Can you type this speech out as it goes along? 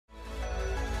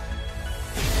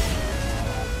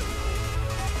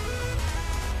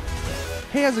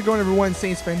Hey, how's it going everyone?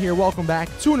 Saints fan here. Welcome back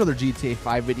to another GTA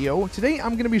 5 video. Today I'm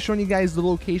going to be showing you guys the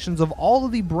locations of all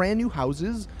of the brand new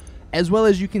houses, as well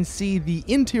as you can see the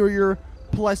interior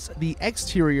plus the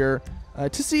exterior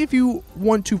to see if you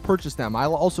want to purchase them.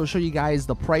 I'll also show you guys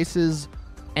the prices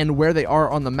and where they are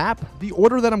on the map. The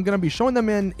order that I'm going to be showing them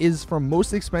in is from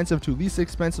most expensive to least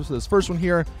expensive. So this first one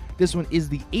here, this one is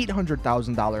the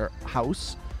 $800,000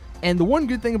 house. And the one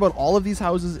good thing about all of these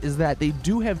houses is that they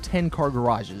do have 10-car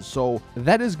garages. So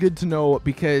that is good to know,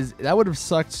 because that would have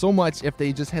sucked so much if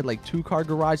they just had like 2-car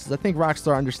garages. I think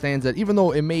Rockstar understands that even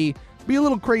though it may be a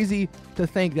little crazy to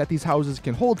think that these houses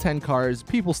can hold 10 cars,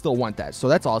 people still want that. So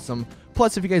that's awesome.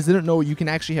 Plus, if you guys didn't know, you can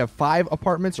actually have 5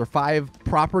 apartments or 5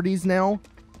 properties now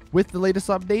with the latest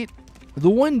update. The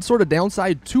one sort of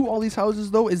downside to all these houses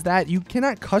though is that you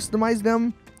cannot customize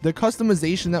them. The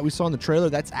customization that we saw in the trailer,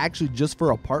 that's actually just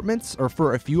for apartments, or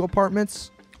for a few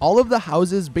apartments. All of the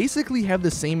houses basically have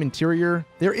the same interior.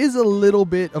 There is a little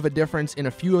bit of a difference in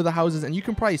a few of the houses, and you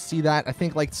can probably see that. I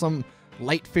think like some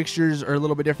light fixtures are a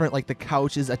little bit different, like the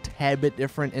couch is a tad bit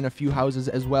different in a few houses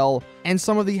as well. And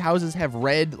some of the houses have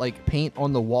red like paint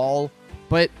on the wall,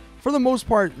 but for the most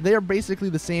part, they're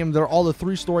basically the same. They're all a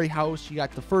 3-story house. You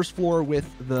got the first floor with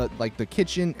the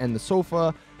kitchen and the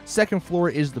sofa. Second floor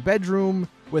is the bedroom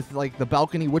with like the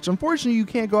balcony, which unfortunately you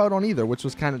can't go out on either, which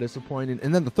was kind of disappointing.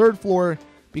 And then the third floor,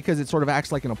 because it sort of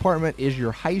acts like an apartment, is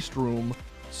your heist room.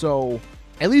 So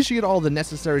at least you get all the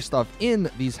necessary stuff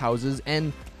in these houses.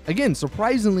 And again,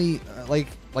 surprisingly, like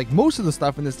most of the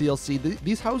stuff in this DLC,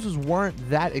 these houses weren't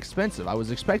that expensive. I was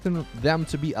expecting them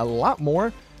to be a lot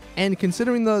more. And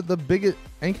considering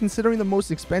considering the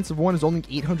most expensive one is only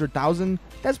 $800,000,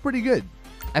 that's pretty good.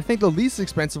 I think the least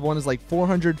expensive one is like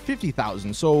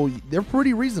 $450,000, so they're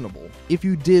pretty reasonable if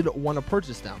you did want to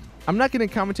purchase them. I'm not going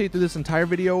to commentate through this entire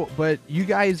video, but you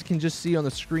guys can just see on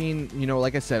the screen, you know,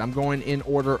 like I said, I'm going in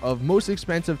order of most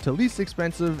expensive to least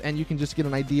expensive, and you can just get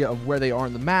an idea of where they are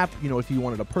on the map, you know, if you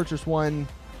wanted to purchase one.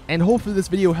 And hopefully this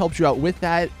video helps you out with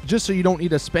that, just so you don't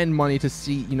need to spend money to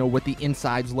see, you know, what the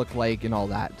insides look like and all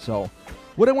that. So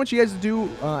what I want you guys to do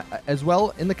as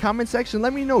well in the comment section,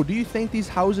 let me know, do you think these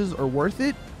houses are worth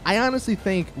it? I honestly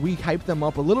think we hyped them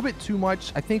up a little bit too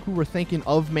much. I think we were thinking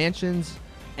of mansions,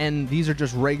 and these are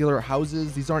just regular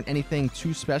houses. These aren't anything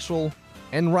too special.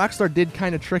 And Rockstar did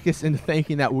kind of trick us into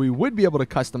thinking that we would be able to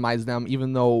customize them,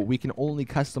 even though we can only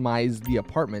customize the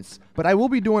apartments. But I will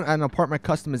be doing an apartment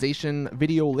customization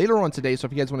video later on today, so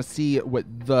if you guys want to see what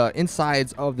the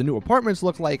insides of the new apartments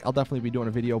look like, I'll definitely be doing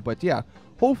a video. But yeah,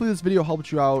 hopefully this video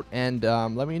helped you out, and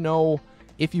let me know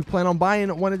if you plan on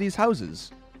buying one of these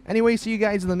houses. Anyway, see you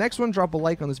guys in the next one. Drop a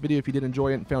like on this video if you did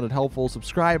enjoy it and found it helpful.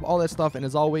 Subscribe, all that stuff. And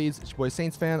as always, it's your boy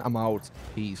Saints Fan. I'm out.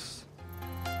 Peace.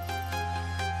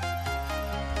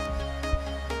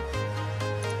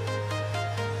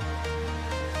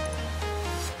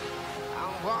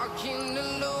 Walking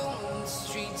alone, the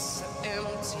streets are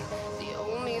empty. The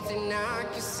only thing I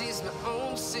can see is my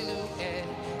own silhouette.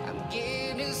 I'm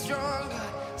getting stronger,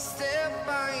 step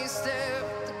by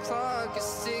step. The clock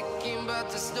is ticking, but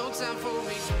there's no time for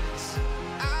me.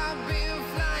 I've been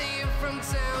flying from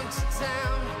town to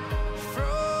town,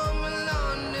 from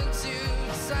London to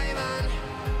Taiwan.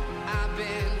 I've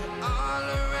been all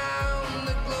around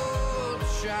the globe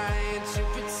trying to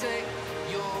protect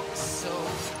your soul.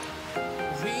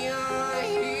 We are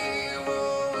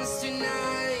heroes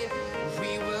tonight.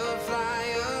 We will fly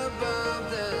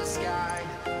above the sky.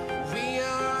 We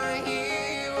are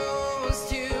heroes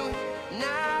tonight.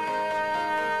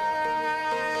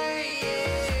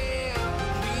 Yeah.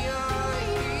 We are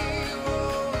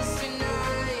heroes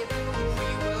tonight.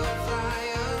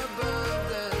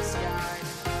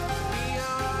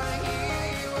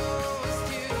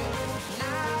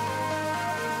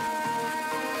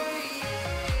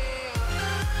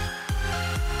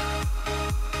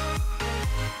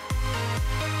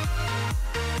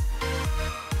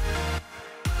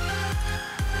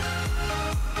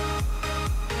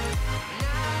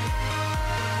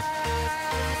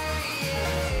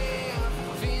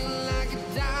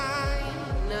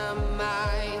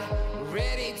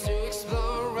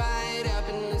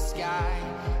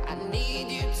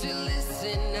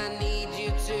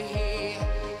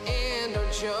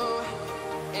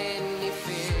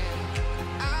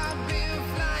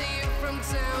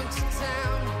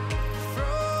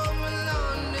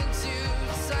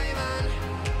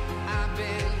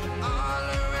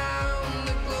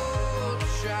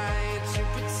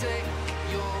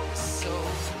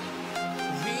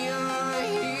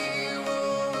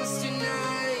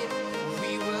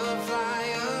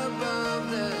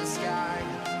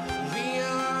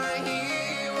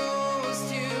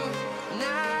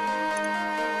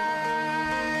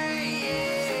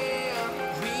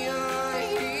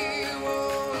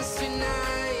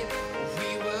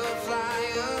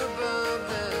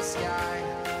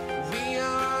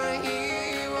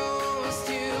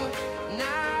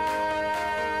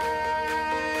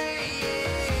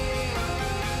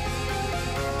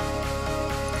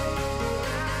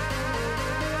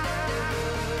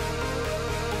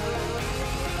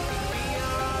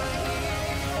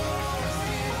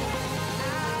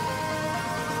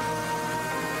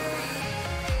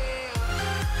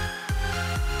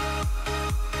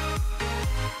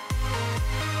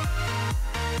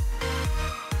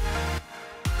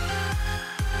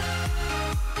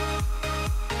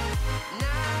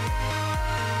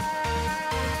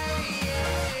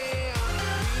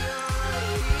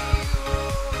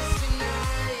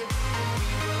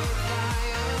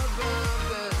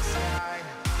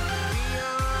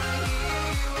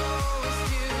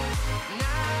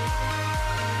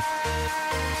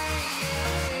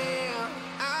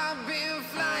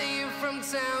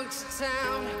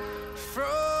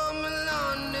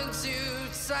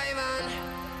 Simon.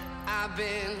 I've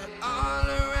been all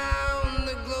around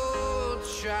the globe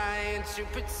trying to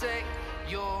protect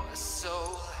your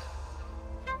soul.